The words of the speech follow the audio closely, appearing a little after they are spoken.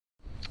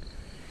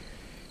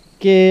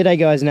G'day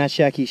guys, Nat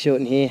Shacky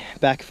Shorten here,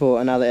 back for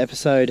another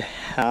episode.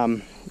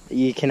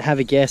 You can have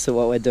a guess at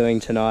what we're doing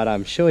tonight.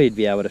 I'm sure you'd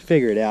be able to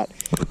figure it out.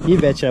 You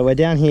betcha. We're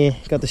down here,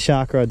 got the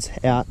shark rods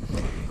out.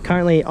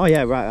 Currently, oh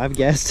yeah, right, I've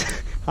guessed.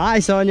 Hi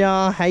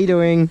Sonya, how you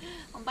doing?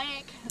 I'm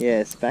back.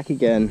 Yes, back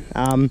again.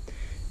 I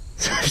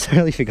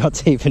totally forgot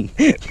to even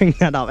bring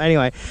that up.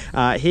 Anyway,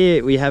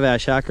 here we have our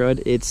shark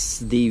rod. It's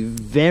the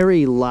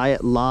very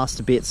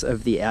last bits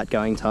of the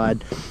outgoing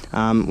tide.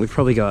 We've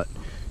probably got,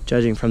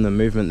 judging from the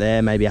movement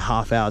there, maybe a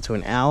half hour to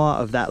an hour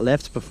of that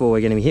left before we're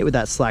going to be hit with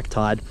that slack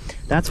tide.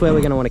 That's where we're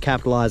going to want to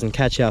capitalize and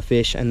catch our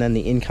fish, and then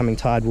the incoming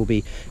tide will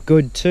be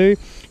good too.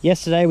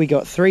 Yesterday we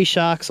got 3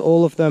 sharks,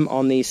 all of them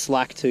on the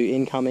slack to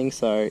incoming,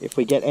 so if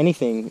we get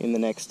anything in the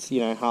next,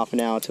 half an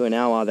hour to an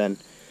hour, then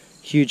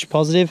huge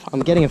positive.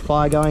 I'm getting a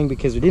fire going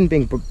because we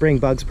didn't bring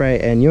bug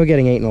spray, and you're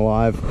getting eaten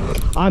alive.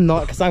 I'm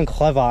not, because I'm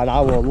clever and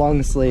I wore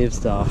long sleeve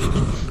stuff.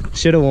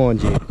 Should have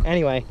warned you.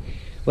 Anyway,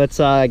 let's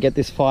get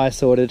this fire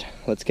sorted.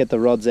 Let's get the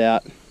rods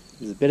out.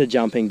 There's a bit of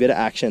jumping, bit of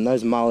action.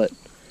 Those mullet,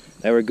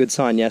 they were a good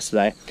sign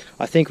yesterday.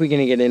 I think we're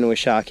going to get into a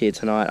shark here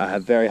tonight. I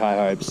have very high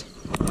hopes.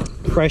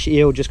 Fresh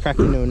eel, just cracked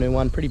into a new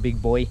one. Pretty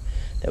big boy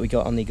that we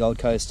got on the Gold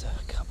Coast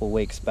a couple of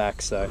weeks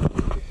back. So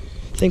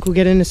I think we'll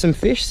get into some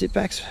fish. Sit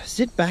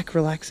back,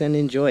 relax and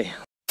enjoy.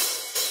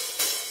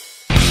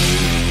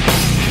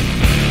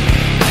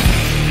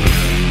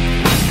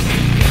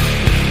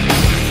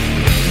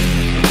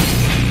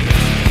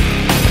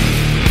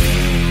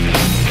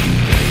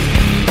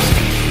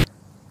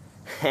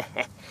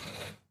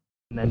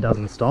 And then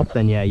doesn't stop,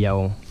 then yeah,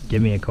 well,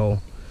 give me a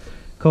call.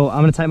 Cool,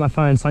 I'm gonna take my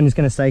phone. Sonya's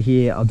gonna stay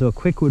here. I'll do a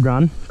quick wood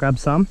run, grab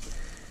some,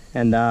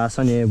 and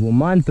Sonya will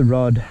mind the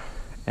rod,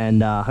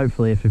 and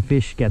hopefully if a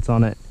fish gets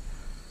on it,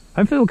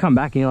 hopefully we'll come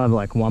back and you'll have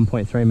like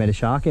 1.3 meter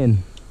shark in.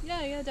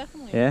 Yeah,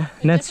 definitely. Yeah,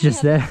 Net's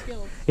just there.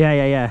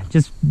 Yeah,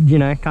 just,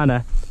 kind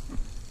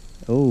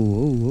of.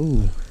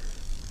 Ooh.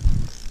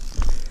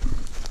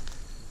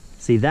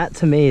 See, that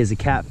to me is a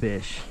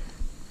catfish.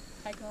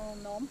 Taking a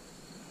little nom.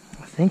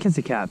 I think it's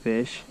a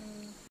catfish.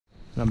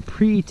 And I'm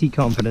pretty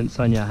confident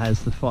Sonya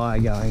has the fire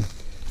going,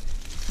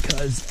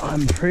 because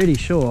I'm pretty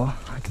sure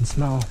I can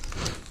smell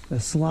the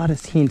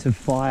slightest hint of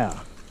fire.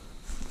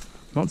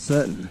 Not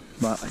certain,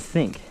 but I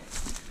think.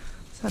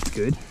 So that's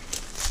good.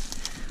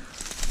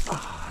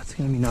 Oh, it's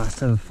going to be nice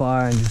to have a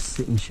fire and just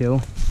sit and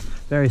chill.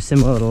 Very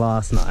similar to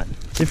last night.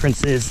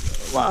 Difference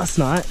is, last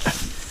night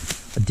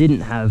I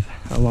didn't have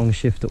a long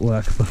shift at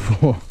work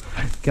before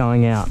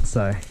going out,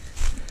 so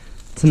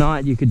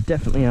tonight you could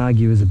definitely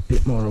argue is a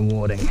bit more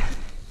rewarding.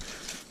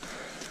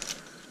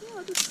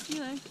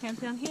 Camp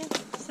down here.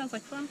 Sounds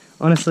like fun.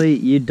 Honestly,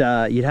 you'd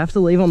have to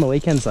leave on the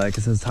weekends though,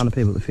 because there's a ton of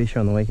people that fish here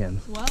on the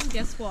weekends. Well,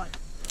 guess what?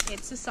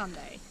 It's a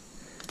Sunday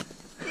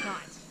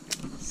night,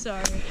 so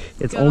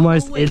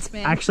it's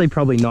actually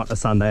probably not a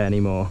Sunday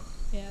anymore.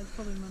 Yeah, it's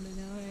probably Monday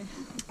now. Eh?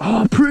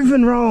 Oh,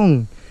 proven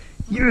wrong.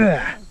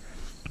 Yeah,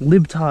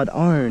 libtard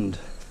owned.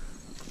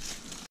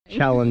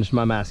 Challenged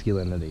my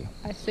masculinity.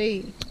 I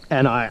see.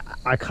 And I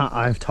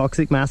have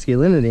toxic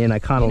masculinity, and I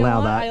can't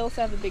allow that. I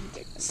also have a big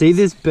dick. See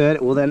this burn?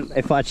 Well then,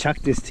 if I chuck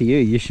this to you,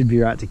 you should be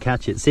right to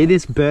catch it. See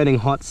this burning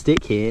hot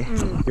stick here?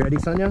 You ready,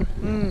 Sonya?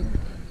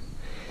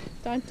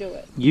 Don't do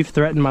it. You've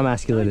threatened my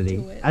masculinity.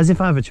 Don't do it. As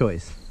if I have a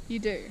choice. You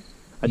do.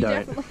 I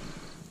don't.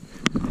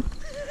 Definitely...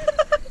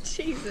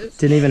 Jesus.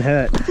 Didn't even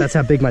hurt. That's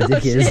how big my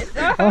dick is. Shit,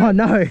 no. Oh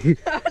no.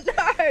 Oh,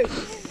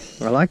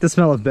 no. I like the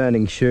smell of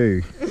burning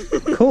shoe.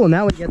 Cool,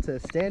 now we get to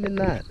stand in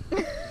that.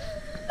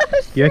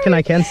 You reckon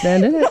I can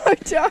stand in it?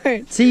 No,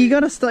 don't. See, you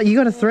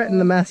gotta threaten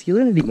the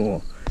masculinity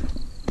more.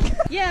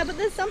 Yeah, but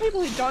there's some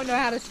people who don't know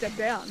how to step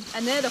down,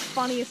 and they're the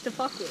funniest to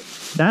fuck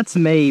with. That's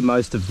me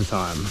most of the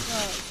time. Oh,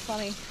 it's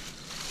funny.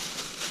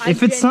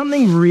 If it's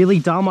something really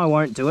dumb, I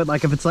won't do it.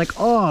 Like if it's like,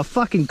 oh,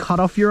 fucking cut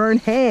off your own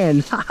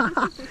hand.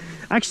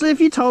 Actually, if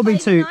you told me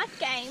to,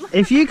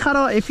 if you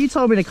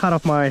told me to cut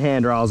off my own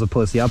hand or I was a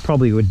pussy, I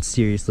probably would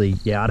seriously,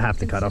 yeah, I'd have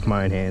to cut off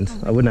my own hand.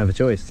 I wouldn't have a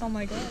choice. Oh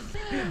my god.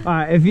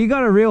 Alright, if you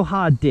got a real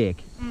hard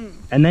dick,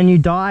 and then you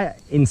die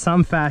in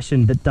some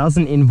fashion that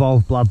doesn't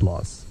involve blood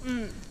loss,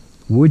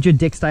 would your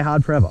dick stay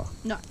hard forever?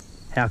 No.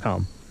 How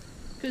come?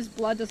 Because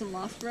blood doesn't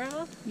last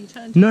forever. You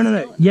turn.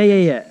 No.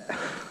 Yeah.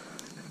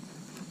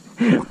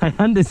 I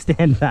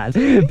understand that,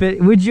 but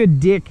would your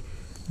dick,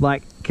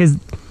 like, because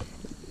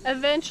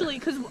eventually,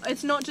 because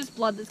it's not just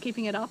blood that's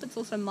keeping it up, it's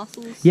also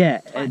muscles. Yeah,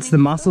 it's the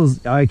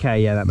muscles.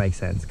 Okay, yeah, that makes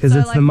sense, because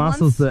it's like the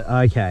muscles that,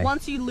 okay.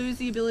 Once you lose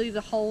the ability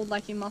to hold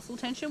like your muscle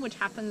tension, which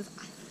happens,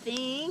 I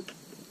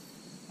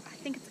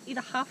think it's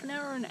either half an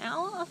hour or an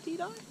hour after you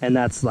die. And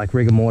that's like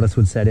rigor mortis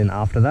would set in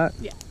after that?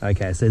 Yeah.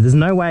 Okay, so there's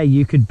no way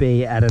you could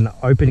be at an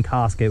open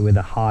casket with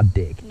a hard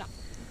dick? No.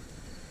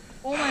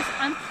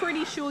 Almost, I'm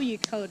pretty sure you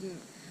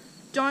couldn't.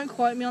 Don't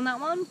quote me on that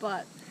one,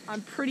 but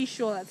I'm pretty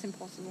sure that's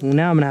impossible. Well,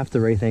 now I'm going to have to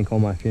rethink all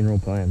my funeral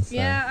plans. So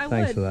yeah, I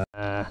thanks would. for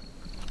that.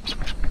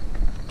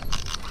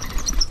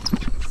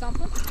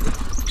 Something?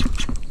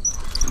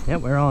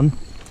 Yep, we're on.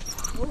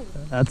 Ooh.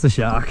 That's a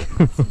shark.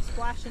 Some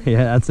splashing.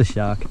 Yeah, that's a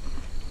shark.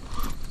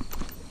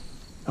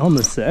 on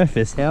the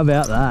surface. How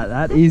about that?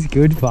 That is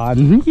good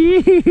fun.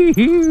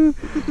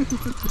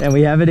 And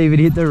we haven't even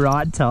hit the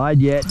right tide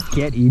yet.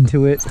 Get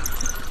into it.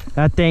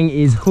 That thing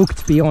is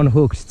hooked beyond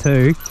hooked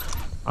too.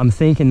 I'm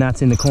thinking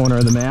that's in the corner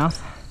of the mouth.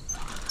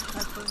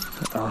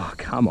 Oh,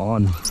 come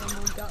on. No more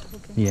gut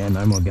hooking. Yeah,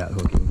 no more gut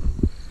hooking.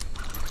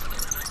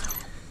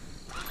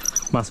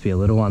 Must be a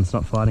little one. It's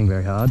not fighting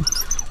very hard.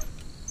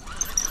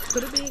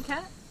 Could it be a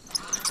cat?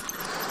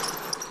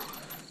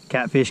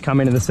 Catfish come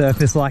into the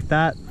surface like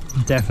that?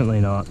 Definitely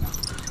not. Ooh,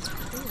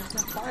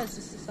 that fire's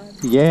just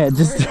decided. Yeah,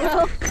 just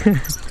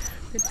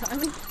Good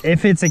timing.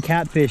 if it's a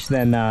catfish,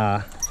 then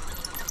yeah,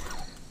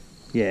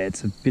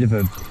 it's a bit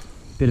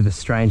of a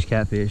strange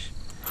catfish.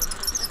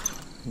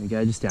 There we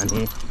go, just down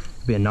here.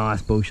 It'll be a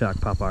nice bull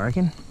shark pup, I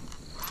reckon.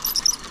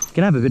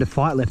 Gonna have a bit of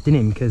fight left in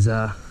him because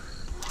yeah,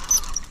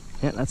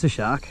 that's a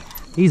shark.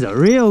 He's a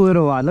real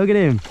little one. Look at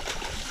him,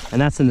 and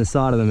that's in the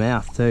side of the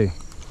mouth too.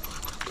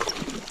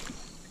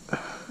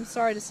 I'm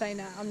sorry to say,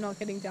 I'm not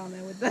getting down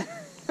there with the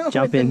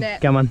Jump with in, the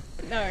net. come on.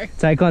 No.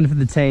 Take one for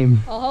the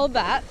team. I'll hold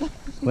that.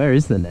 Where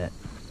is the net?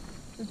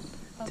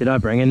 Did I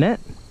bring a net?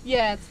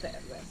 Yeah, it's there.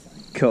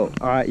 Cool.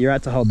 All right, you're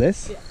out to hold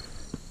this. Yeah.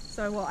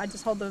 So what? I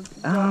just hold the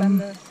rod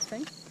and the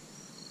thing.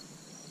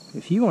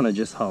 If you want to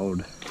just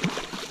hold,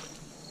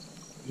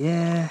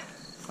 yeah.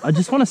 I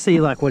just want to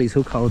see like what his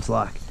hook holds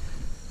like.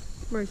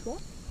 Where's what?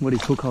 What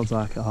his hook holds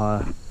like.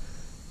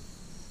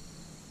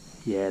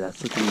 Yeah,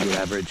 that's looking good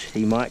average.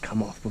 He might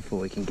come off before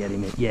we can get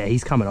him in. Yeah,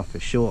 he's coming off for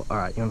sure. All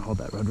right, you want to hold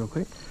that rod real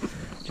quick?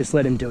 Just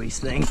let him do his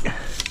thing.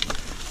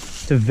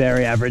 It's a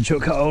very average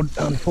hook hold,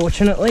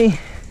 unfortunately.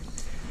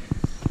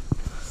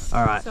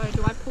 All right. So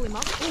do I pull him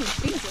up? Oh,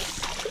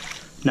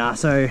 Jesus. Nah,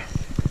 so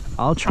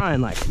I'll try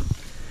and like,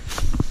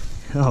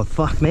 oh,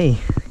 fuck me.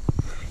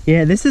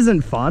 Yeah, this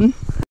isn't fun.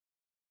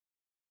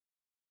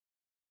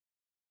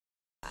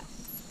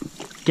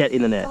 Get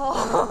in the net.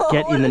 Oh,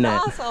 Get in the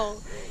net.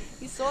 Asshole.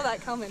 You saw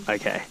that coming.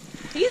 Okay.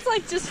 He's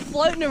like just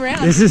floating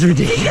around. This is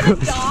ridiculous. Is he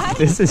gonna die?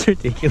 This is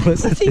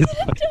ridiculous. Is he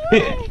gonna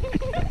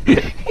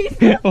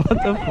die? What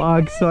the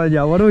fuck,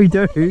 Sonya? What do we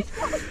do?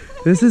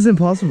 This is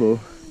impossible.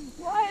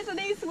 Why isn't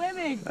he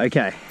swimming?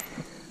 Okay,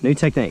 new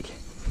technique.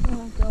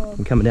 Oh god.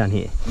 I'm coming down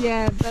here.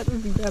 Yeah, that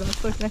would be better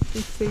so I can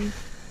actually see.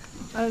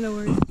 I don't know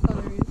where he is. Oh,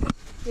 there he is.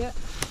 Yeah.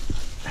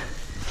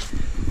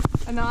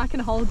 And now I can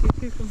hold you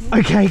too from here.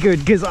 Okay, good,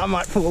 because I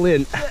might fall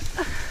in.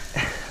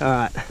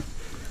 Alright.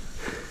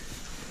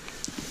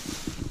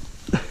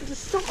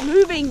 Just stop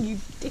moving, you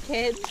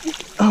dickhead.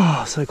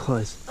 Oh, so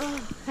close.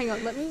 Oh, hang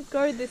on, let me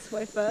go this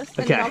way first,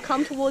 and Okay. then I'll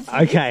come towards you.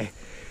 Okay,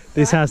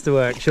 this has to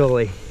work,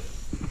 surely.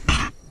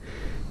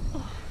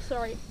 Oh,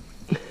 sorry.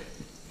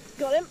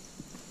 Got him.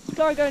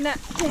 Go, Nat.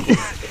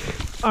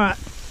 Alright.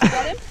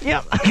 Got him?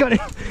 Yep, I got him.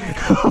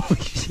 Oh,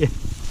 shit.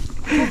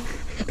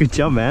 Good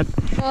job, man.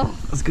 Oh,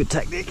 That's good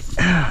technique.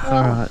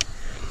 Alright.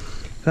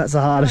 That's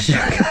the hardest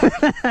shot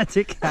I've had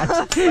to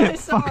catch. I'm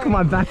so Fuck, sorry.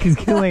 my back is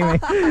killing me.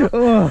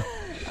 Oh.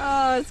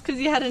 Oh, it's because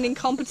you had an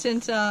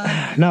incompetent.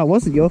 No, it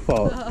wasn't your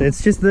fault.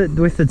 It's just that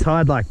with the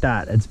tide like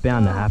that, it's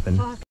bound to happen.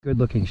 Fuck. Good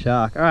looking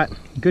shark. Alright,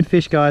 good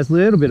fish, guys.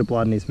 Little bit of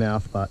blood in his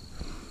mouth, but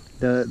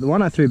the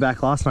one I threw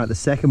back last night, the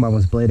second one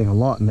was bleeding a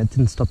lot and it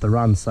didn't stop the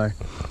run, so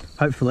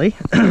hopefully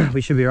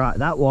we should be right.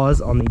 That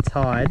was on the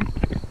tide.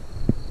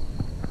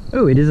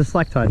 Oh, it is a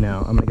slack tide now.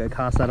 I'm going to go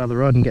cast that other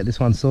rod and get this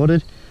one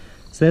sorted.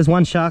 So there's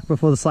one shark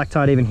before the slack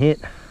tide even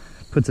hit.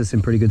 Puts us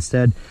in pretty good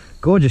stead.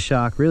 Gorgeous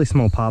shark, really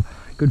small pup,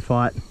 good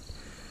fight.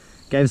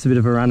 Gave us a bit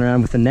of a run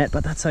around with the net,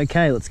 but that's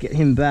okay. Let's get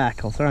him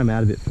back. I'll throw him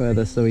out a bit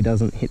further so he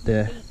doesn't hit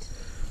the...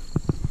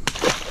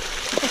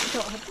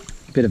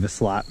 Bit of a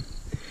slap.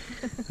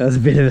 That was a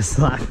bit of a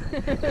slap.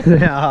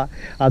 Yeah,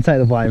 I'll take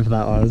the blame for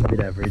that one. It was a bit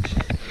average.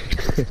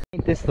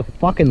 Ain't this the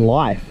fucking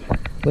life?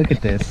 Look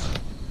at this.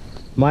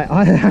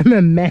 I'm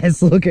a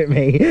mess. Look at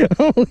me.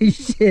 Holy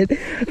shit.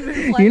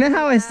 You know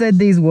how I said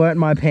these weren't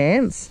my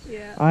pants?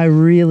 Yeah. I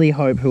really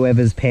hope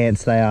whoever's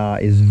pants they are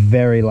is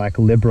very like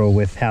liberal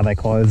with how their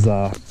clothes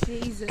are.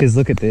 Jesus. Because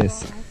look at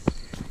this.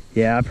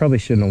 Yeah, I probably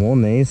shouldn't have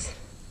worn these.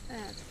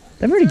 That's fine.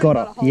 They've already It's got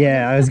only it. got a hole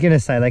Yeah, I was going to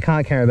say they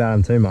can't care about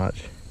them too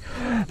much.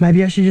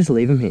 Maybe I should just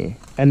leave them here.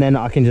 And then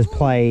I can just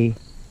play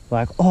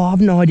like, oh, I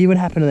have no idea what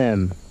happened to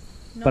them.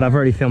 No. But I've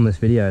already filmed this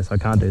video, so I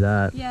can't do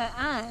that. Yeah,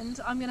 and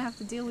I'm going to have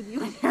to deal with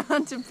you when you're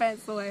under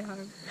pants the way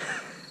home.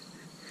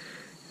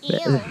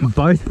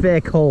 Both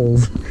fair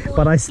calls,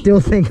 but I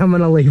still think I'm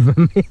going to leave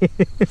them here.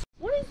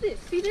 What is this?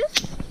 See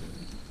this?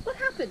 What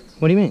happened?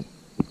 What do you mean?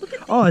 Look at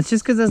this. Oh, it's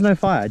just because there's no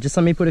fire. Just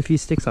let me put a few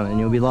sticks on it and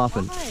you'll be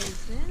laughing.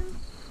 Guys, man.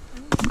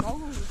 I need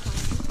goggles or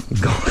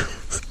something.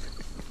 Goggles.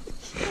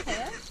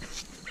 Yeah.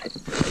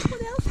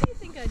 What else do you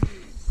think I'd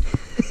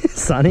use?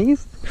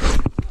 Sunnies?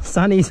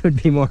 Sunnies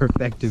would be more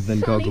effective than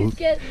goggles.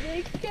 Get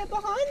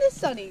behind the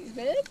sunnies,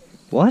 man.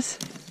 What?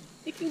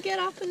 You can get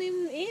up and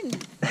in.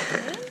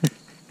 Man.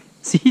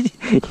 So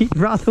you'd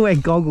rather wear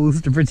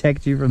goggles to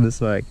protect you from the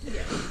smoke.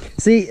 Yeah.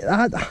 See,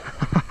 I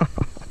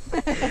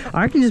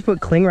reckon just put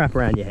cling wrap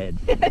around your head.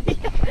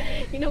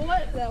 You know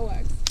what? That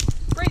works.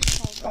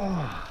 Breathe.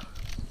 Oh,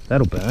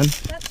 that'll burn.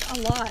 That's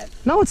alive.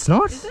 No, it's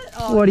not. Is it?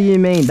 Oh, What do okay. you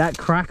mean? That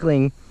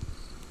crackling.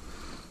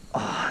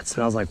 Oh, it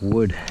smells like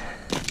wood.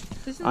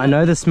 Isn't I that-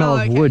 know the smell Oh,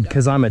 of okay, wood no.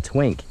 because I'm a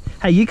twink.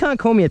 Hey, you can't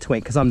call me a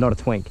twink because I'm not a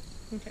twink.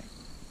 Okay.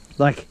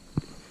 Like,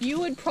 You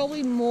would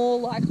probably more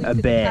likely A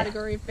fit bear. the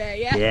category of bear,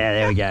 yeah? yeah,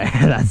 there we go.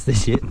 That's the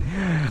shit.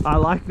 I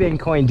like being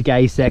coined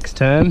gay sex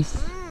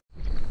terms.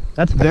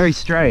 That's very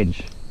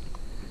strange.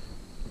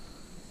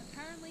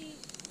 Apparently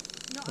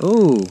not.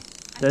 Ooh,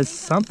 there's think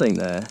something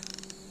there.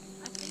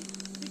 I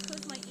think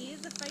because my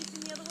ears are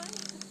facing the other way,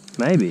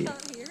 Maybe. I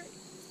can't hear it.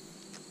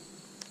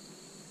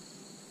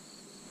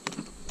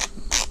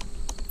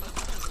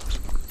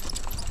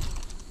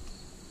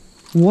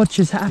 What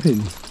just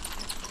happened?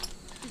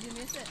 Did you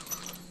miss it?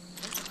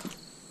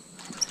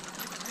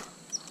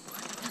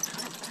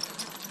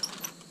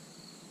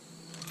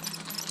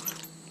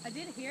 I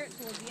did hear it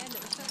towards the end.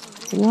 It was certainly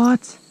weird.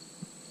 What?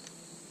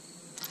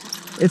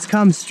 It's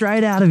come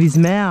straight out of his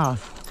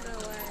mouth. No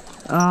way.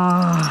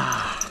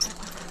 Ah.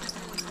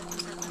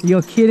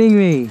 You're kidding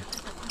me.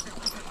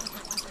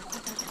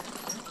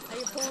 Are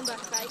you pulling back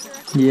fake, you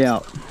reckon? Yeah.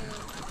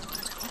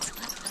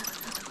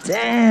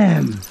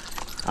 Damn.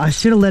 I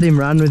should have let him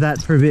run with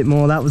that for a bit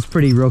more. That was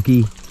pretty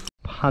rookie.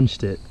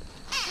 Punched it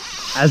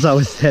as I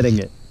was setting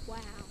it. Wow.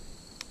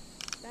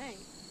 Dang.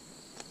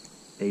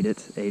 Eat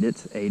it, eat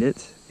it, eat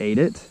it, eat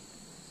it.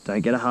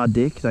 Don't get a hard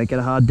dick, don't get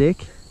a hard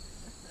dick.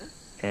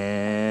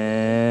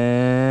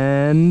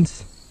 And...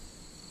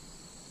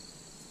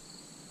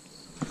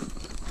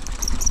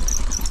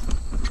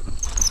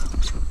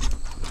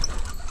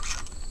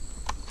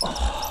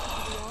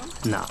 Oh,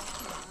 no.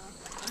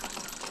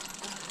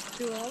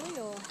 Too early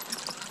or?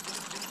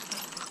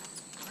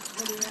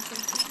 What do you reckon?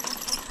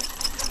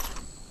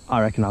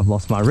 I reckon I've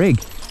lost my rig.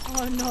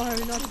 Oh no,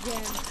 not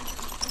again.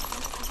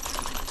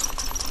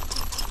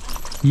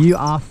 You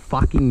are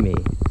fucking me.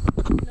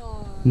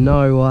 No.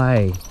 No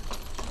way.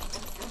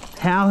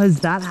 How has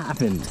that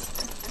happened?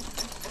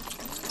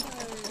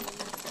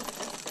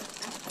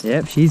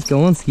 Yep, she's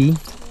gone ski. Wow,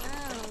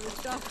 the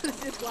stuff was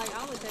just like,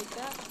 I'm gonna take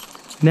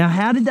that. Now,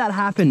 how did that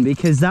happen?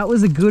 Because that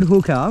was a good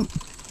hookup.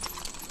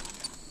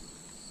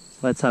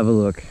 Let's have a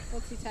look.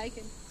 What's he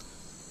taking?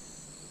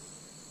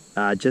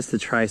 Just the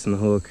trace on the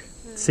hook.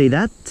 See,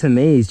 that to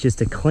me is just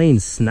a clean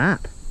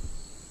snap.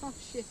 Oh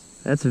shit.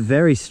 That's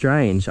very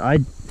strange. I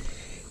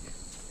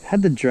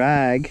had the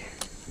drag.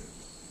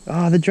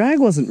 Oh, the drag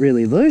wasn't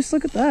really loose.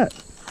 Look at that.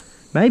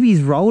 Maybe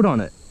he's rolled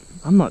on it.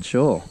 I'm not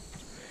sure.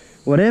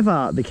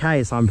 Whatever the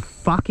case, I'm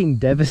fucking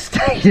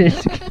devastated.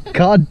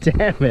 God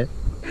damn it.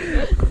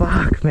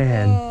 Fuck,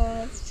 man.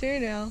 Oh, it's two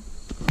now.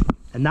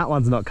 And that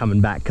one's not coming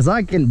back because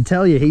I can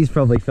tell you he's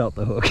probably felt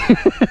the hook.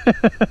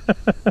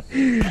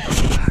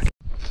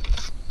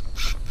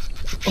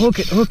 Hook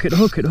it, hook it,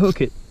 hook it,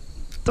 hook it.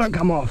 Don't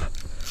come off.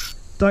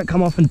 Don't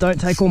come off and don't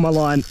take all my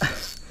line.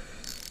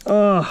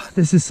 Oh,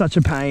 this is such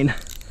a pain.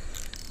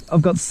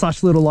 I've got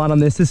such little line on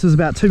this. This was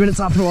about 2 minutes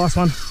after the last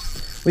one.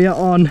 We are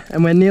on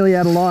and we're nearly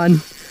out of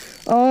line.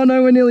 Oh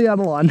no, we're nearly out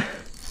of line.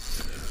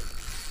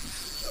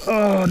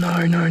 Oh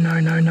no, no, no,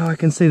 no, no. I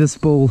can see the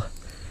spool.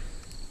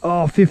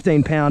 Oh,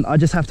 15 pound. I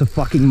just have to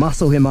fucking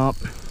muscle him up.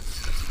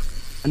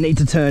 I need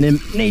to turn him.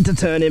 Need to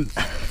turn him.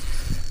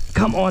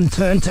 Come on,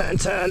 turn, turn,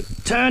 turn.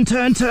 Turn,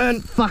 turn,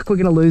 turn. Fuck, we're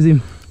gonna lose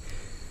him.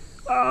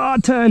 Oh,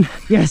 turn.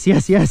 Yes,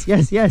 yes, yes,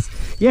 yes, yes.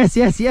 Yes,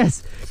 yes,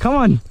 yes. Come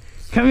on.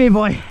 Come here,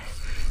 boy.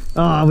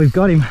 Oh, we've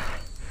got him.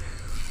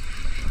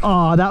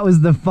 Oh, that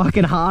was the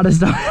fucking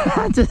hardest I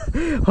had to...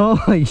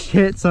 Holy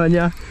shit,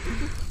 Sonya.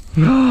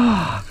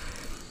 Oh,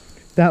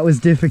 that was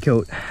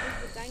difficult.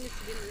 Dang it,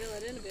 you didn't reel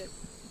it in a bit.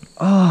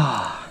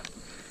 Oh,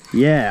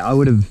 yeah, it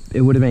would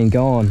have been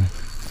gone.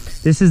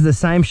 This is the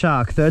same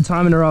shark. Third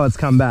time in a row it's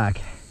come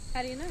back.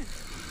 How do you know?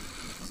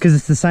 Because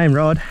it's the same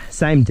rod,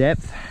 same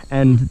depth,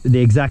 and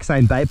the exact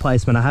same bait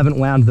placement. I haven't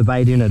wound the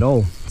bait in at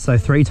all. So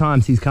 3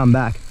 times he's come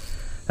back.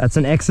 That's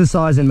an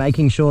exercise in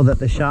making sure that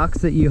the sharks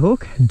that you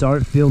hook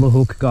don't feel the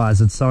hook, guys.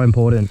 It's so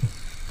important.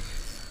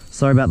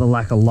 Sorry about the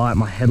lack of light.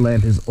 My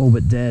headlamp is all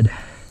but dead.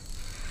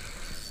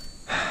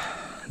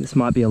 This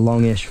might be a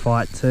longish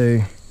fight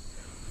too.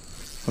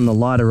 On the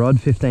lighter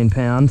rod, 15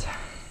 pound.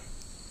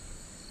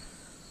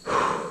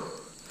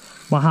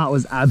 My heart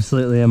was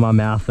absolutely in my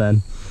mouth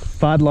then.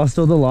 If I'd lost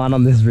all the line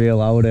on this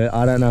reel, I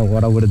don't know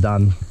what I would have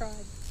done. Cried.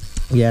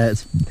 Yeah,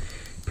 it's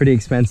pretty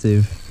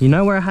expensive. You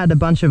know where I had a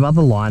bunch of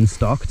other lines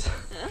stocked?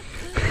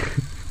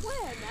 Where,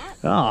 Matt?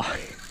 Oh,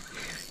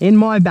 in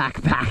my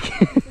backpack.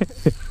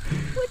 Which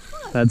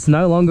one? That's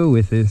no longer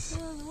with us. The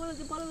one at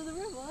the bottom of the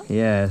river?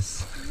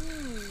 Yes.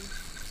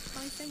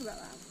 Funny thing about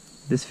that.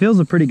 This feels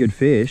a pretty good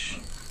fish.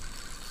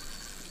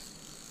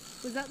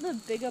 Was that the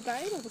bigger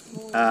bait or the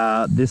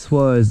smaller? This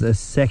was a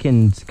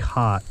second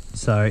cart,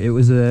 so it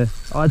was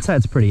I'd say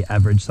it's a pretty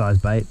average size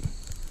bait.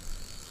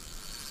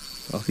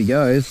 Off he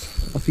goes,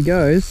 off he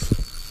goes.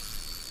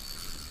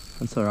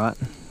 That's all right,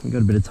 we've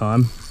got a bit of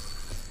time.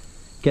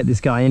 Get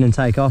this guy in and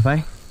take off,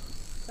 eh?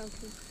 Sounds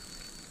good.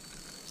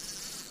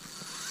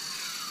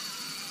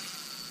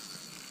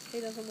 He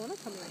doesn't want to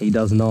come in. He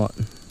does not.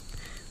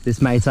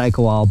 this may take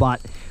a while,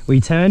 but we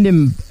turned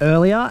him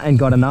earlier and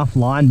got enough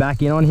line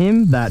back in on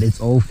him that it's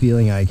all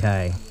feeling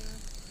okay.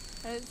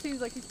 Yeah. And it seems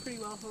like he's pretty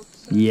well hooked.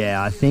 So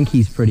yeah, I think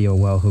he's pretty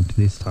well hooked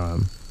this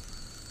time.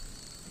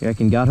 You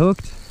reckon gut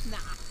hooked? Nah.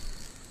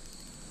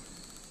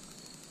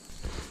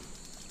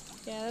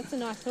 Yeah, that's a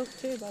nice hook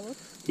too, by look.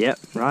 Yep,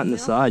 right in the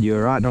side. You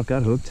were right, not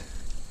gut hooked.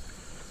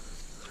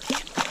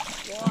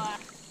 Wow.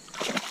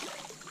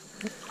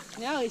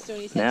 Now he's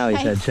doing his head Now shake.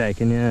 he's head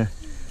shaking, yeah.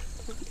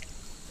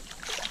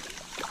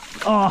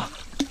 Oh!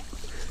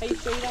 Are you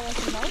sure you don't want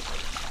some help?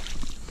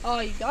 Oh,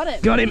 you got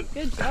it. Got him.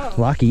 Good job.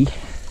 Lucky.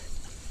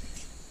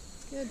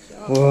 Good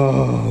job.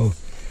 Whoa.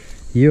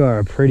 You are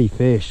a pretty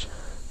fish.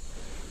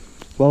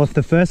 Well, if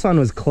the first one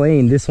was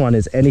clean, this one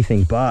is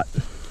anything but.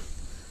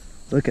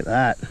 Look at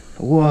that.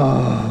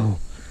 Whoa.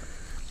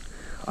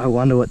 I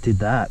wonder what did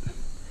that.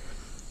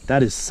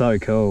 That is so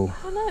cool.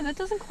 Oh no, that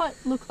doesn't quite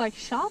look like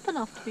sharp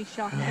enough to be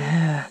sharp.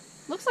 Yeah.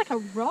 Looks like a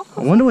rock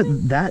or I wonder something.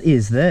 what that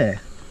is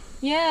there.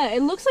 Yeah,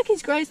 it looks like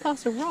he's grazed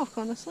past a rock,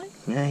 honestly.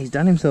 Yeah, he's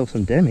done himself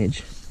some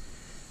damage.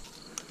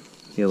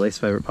 Your least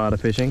favourite part of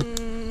fishing?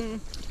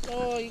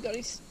 Oh, you got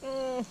his...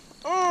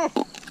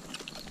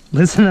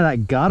 Listen to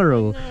that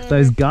guttural.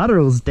 Those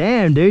gutturals.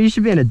 Damn, dude, you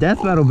should be in a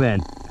death metal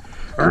band.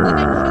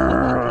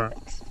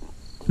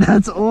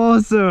 That's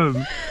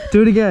awesome.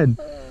 Do it again.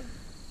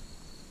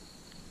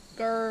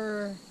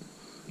 Grr.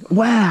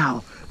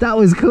 Wow, that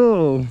was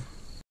cool.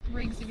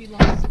 Rigs if he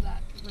lost to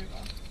that river.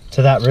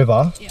 To that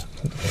river? Yeah.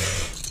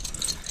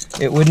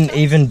 It wouldn't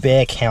even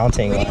bear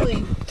counting. Really?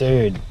 Like,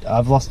 dude,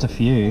 I've lost a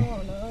few.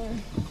 Oh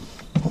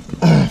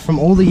no. From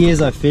all the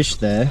years I've fished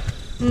there,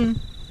 Mm.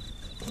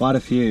 quite a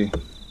few.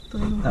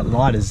 That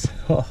light is...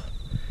 Oh,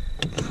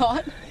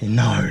 Hot?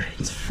 no,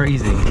 it's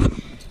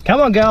freezing.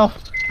 Come on, girl.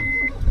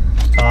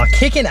 Oh,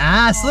 kicking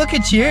ass. Look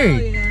at you.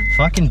 hell yeah.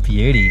 Fucking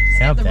beauty.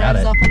 How The about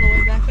revs it? up on the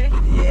way back, eh?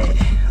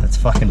 Yeah, let's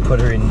fucking put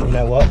her in. You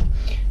know what?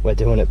 We're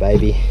doing it,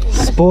 baby.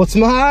 Sports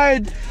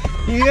mode.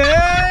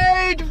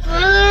 Yay!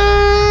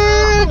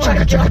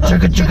 Chugga, chugga,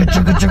 chugga, chugga,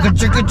 chugga, chugga,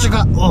 chugga,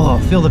 chugga. Oh,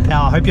 feel the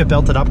power. Hope you're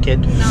belted up,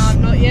 kid. No,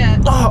 not yet.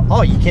 Oh,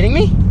 are you kidding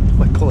me?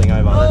 We're pulling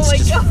over. Oh That's my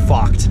just God.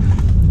 fucked.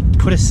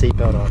 Put a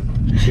seatbelt on.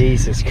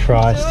 Jesus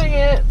Christ. Doing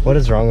it. What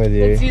is wrong with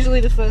you? It's usually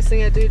the first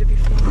thing I do to be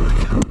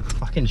fine.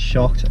 Fucking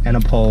shocked and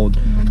appalled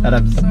that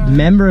a sorry.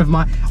 member of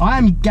my...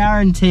 I'm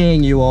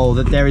guaranteeing you all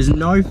that there is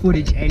no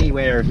footage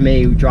anywhere of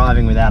me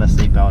driving without a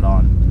seatbelt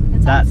on.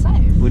 It's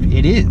unsafe.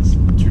 It is.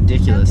 It's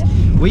ridiculous.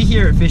 We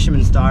here at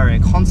Fisherman's Diary are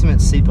consummate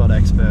seatbelt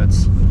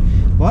experts.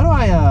 Why do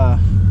I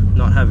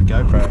not have a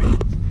GoPro?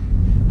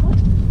 What?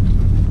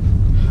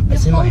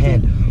 It's in my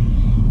hand.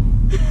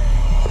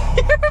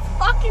 You're a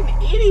fucking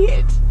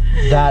idiot.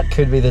 That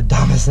could be the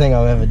dumbest thing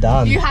I've ever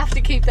done. You have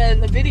to keep that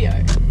in the video.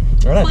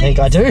 I don't think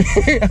I do.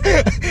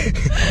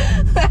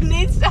 That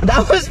needs to.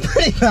 That was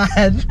pretty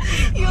bad.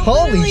 You're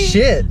Holy literally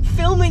shit.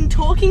 Filming,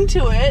 talking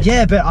to it.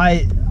 Yeah, but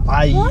I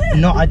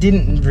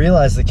didn't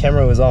realise the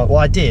camera was on. Well,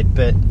 I did,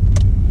 but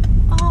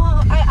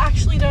Oh, I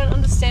actually don't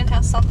understand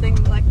how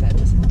something like that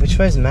just happened. which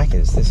way's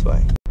Macca's? This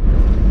way.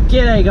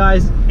 G'day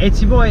guys,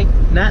 it's your boy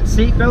Nat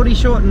Seatbelty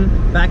Shorten,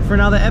 back for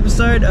another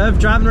episode of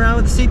driving around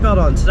with the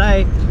seatbelt on.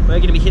 Today we're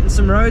going to be hitting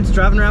some roads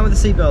driving around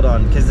with the seatbelt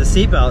on, because the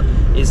seatbelt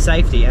is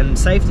safety, and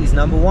safety is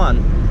number one.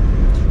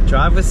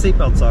 Drive with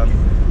seatbelts on.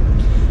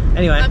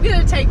 Anyway, I'm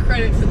gonna take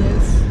credit for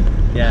this.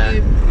 yeah.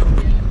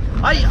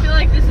 I feel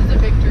like this is a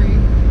victory.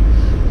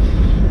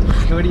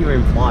 What are you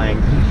implying?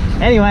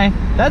 Anyway,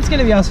 that's going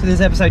to be us for this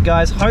episode,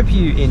 guys. Hope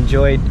you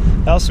enjoyed.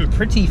 That was some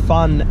pretty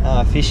fun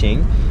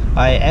fishing.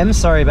 I am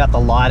sorry about the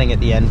lighting at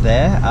the end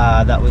there.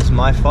 That was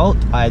my fault.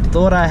 I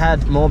thought I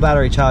had more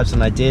battery charge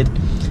than I did,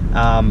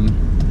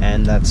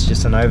 and that's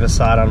just an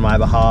oversight on my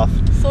behalf.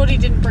 Thought he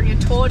didn't bring a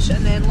torch,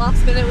 and then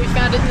last minute we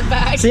found it in the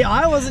bag. See,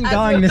 I wasn't as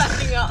going we're to.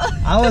 backing up.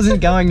 I wasn't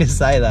going to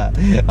say that.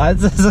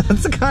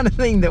 That's the kind of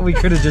thing that we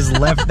could have just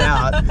left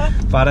out.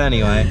 But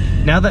anyway,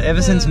 now that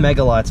ever since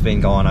Megalight's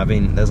been gone,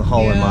 there's a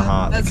hole in my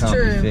heart that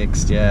can't be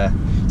fixed. Yeah.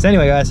 So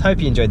anyway, guys,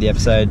 hope you enjoyed the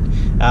episode.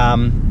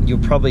 You'll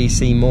probably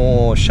see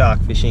more shark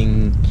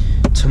fishing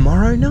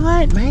tomorrow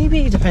night,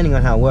 maybe, depending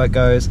on how work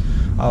goes.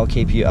 I'll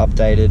keep you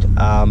updated.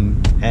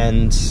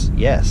 And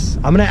yes,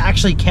 I'm gonna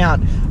actually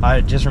count.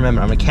 I just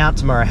remembered, I'm gonna count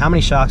tomorrow how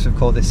many sharks we've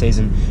caught this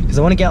season, because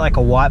I want to get like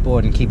a whiteboard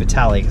and keep a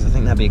tally, because I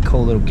think that'd be a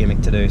cool little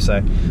gimmick to do.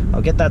 So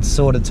I'll get that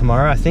sorted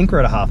tomorrow. I think we're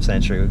at a half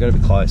century. We've got to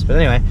be close. But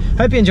anyway,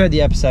 hope you enjoyed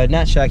the episode.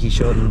 Nat, Sharky,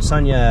 Shorten,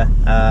 Sonya.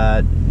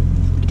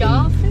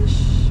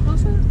 Garfish,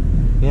 was it?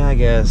 Yeah, I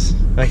guess.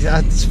 Like,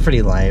 that's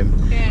pretty lame.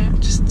 Yeah.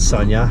 Just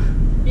Sonya.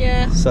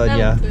 Yeah.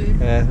 Sonya. that'll do.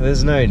 Yeah,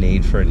 there's no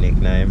need for a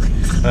nickname.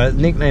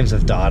 Nicknames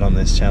have died on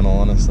this channel,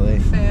 honestly.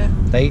 Fair.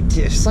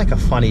 It's like a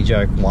funny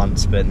joke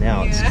once, but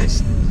now it's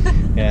just...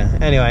 Yeah.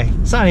 Anyway,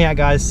 signing out,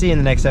 guys. See you in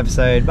the next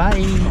episode.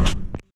 Bye.